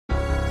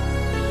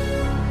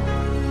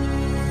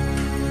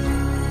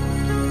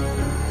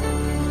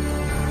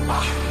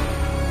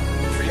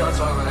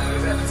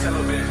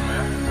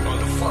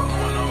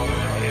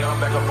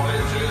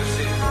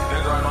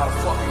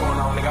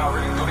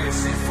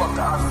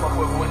fuck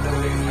with them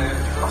niggas, man.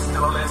 I'm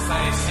still on that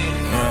same shit.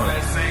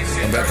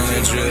 I'm back on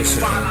that drill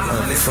shit.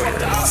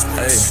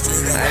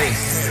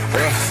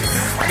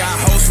 I got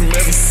hoes from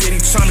every city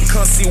tryna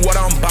come see what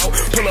I'm about.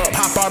 Pull up,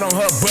 hop out on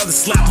her brother,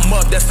 slap him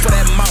up, that's for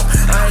that mouth.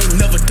 I ain't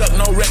never duck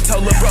no wreck,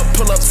 told her bro,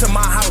 pull up to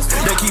my house.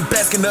 They keep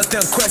asking us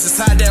them questions,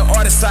 hide that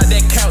artist side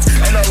that couch.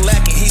 Ain't no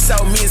lacking, he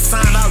showed me a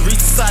sign, I reach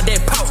inside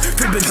that pouch.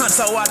 Big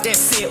huncho out that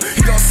cell,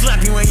 he gon'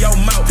 slap you in your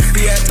mouth.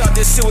 He had thought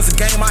this shit was a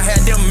game, I had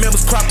them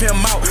members crop him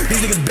out.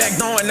 These niggas back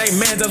down they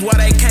man, that's why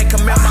they can't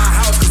come at my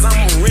house. Cause I'm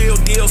a real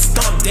deal,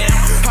 stump down,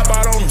 hop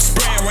out on them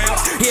spraying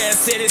rounds. He had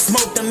said it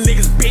smoke them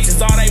niggas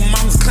bitches, all they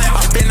mamas clown.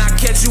 I bet not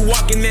catch you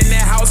walking in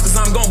that house, cause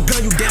I'm gon'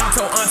 gun you down.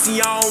 Told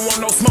auntie I don't want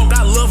no smoke,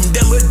 I love him,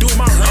 that little dude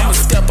my round. I'm a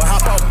stepper,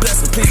 hop out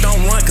blessing, please don't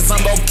run, cause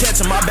I'm gon'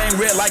 catch him. I bang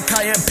red like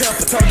cayenne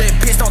pepper, told that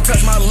bitch don't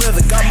touch my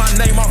leather. Got my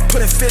name off,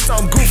 putting fists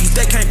on goofies,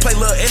 they can't play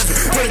Lil Ezra.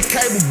 Put a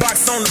cable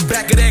box on the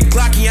back of that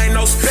Glock, he ain't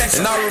no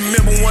special. And I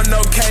remember one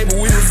no cable,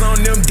 we was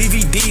on them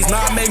DVDs.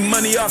 Now I make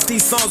money off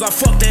these songs, I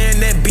fucked her in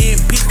that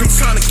B&B. We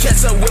tryna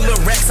catch up with Lil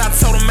Rackkz, I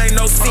told him ain't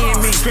no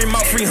seeing me. Scream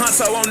out free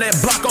huncho on that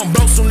block on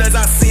broke soon as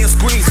I see him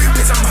squeeze.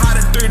 Bitch, I'm hot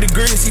at 3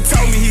 degrees, she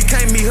told me he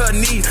can't meet her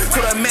needs.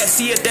 Put her match,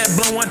 she hit that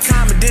blunt one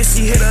time and then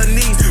she hit her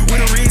knees.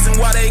 We the reason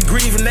why they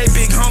grieving, they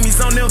big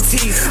homies on them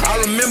teeth. I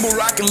remember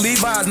rocking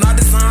Levi's, not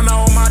designer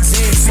on my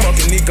jeans.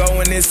 Smoking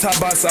Nico in this top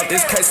box off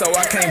this case so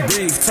I can't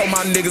breathe. Told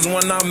my niggas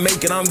when I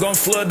make it, I'm gon'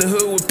 flood the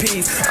hood with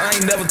peace. I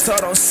ain't never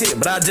taught on shit,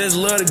 but I just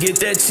love to get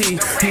that cheese.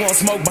 He won't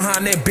smoke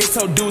behind that bitch,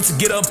 so dude to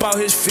get up out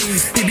his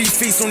feet. He be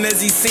feet soon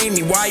as he see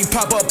me, why he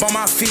pop up on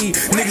my feed?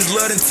 Niggas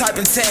love to type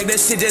and tag, that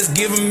shit just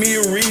giving me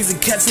a reason.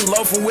 Catch him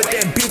loafing with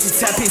that bitch, he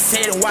tap his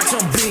head and watch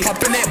him bleed.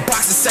 Hop in that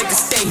box and shake the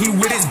state, he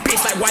with his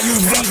bitch like why you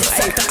leaving?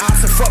 Fuck the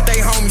ops and fuck they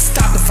homies,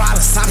 stop the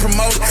violence, I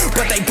promote it.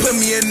 But they put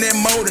me in that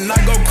mode and I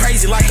go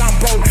crazy like I'm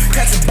broke.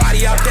 Catch a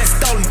body out that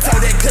stolen,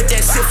 told that cut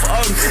that shit for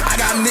Odin. I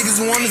got niggas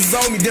who wanna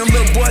zone me, them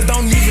little boys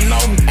don't even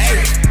know me.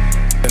 Ayy.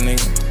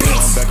 Nigga,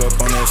 I'm back up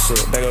on that shit,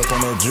 back up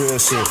on that drill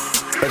shit.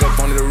 Back up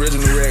on the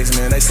original Rackkz,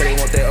 man. They say they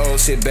want that old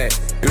shit back.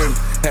 You really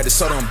had to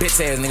show them bitch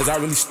ass niggas. I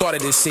really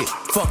started this shit.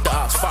 Fuck the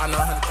ops, 5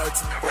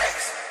 913.